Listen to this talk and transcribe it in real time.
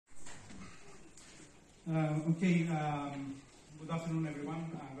Good afternoon, everyone.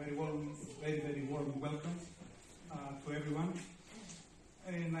 Very warm welcome to everyone.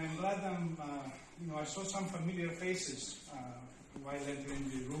 And I'm glad I saw some familiar faces while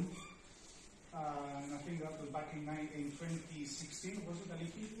entering the room. And I think that was back in 2016, was it,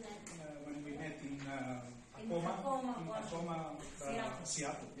 Aliki? When we met in Tacoma,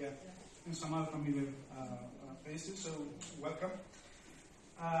 Seattle, yeah. And some other familiar faces, so welcome.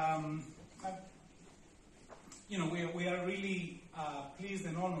 We are really pleased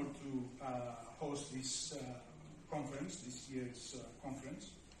and honored to host this conference, this year's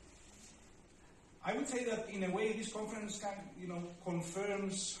conference. I would say that in a way this conference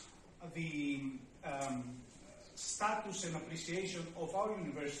confirms the status and appreciation of our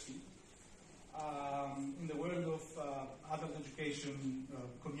university in the world of adult education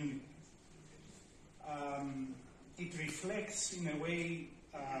community. It reflects in a way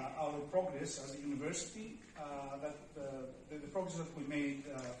our progress as a university, the progress that we made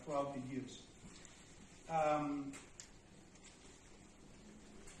throughout the years.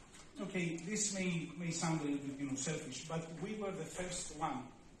 This may sound a little bit selfish, but we were the first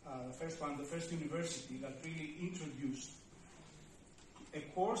university that really introduced a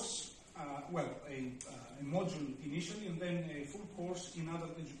course, a module initially, and then a full course in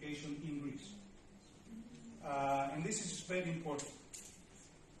adult education in Greece. And this is very important.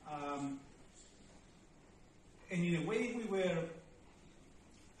 And in a way we were,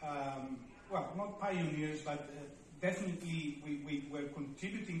 not pioneers, but definitely we were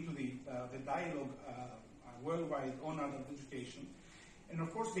contributing to the dialogue worldwide on adult education. And of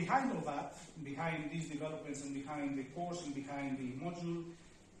course, behind all that, behind these developments and behind the course and behind the module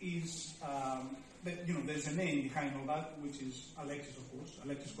is, there's a name behind all that, which is Alexis, of course.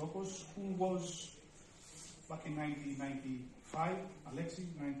 Alexis Kokos, who was, back in 1995, Alexis,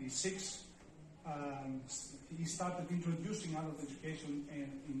 96, he started introducing adult education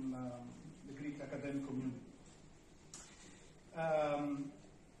in the Greek academic community.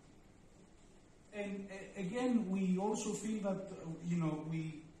 And again, we also feel that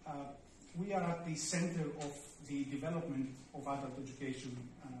we are at the center of the development of adult education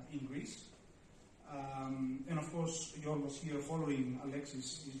in Greece. And of course, Yorgos here, following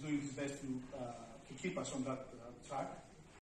Alexis, is doing his best to keep us on that track.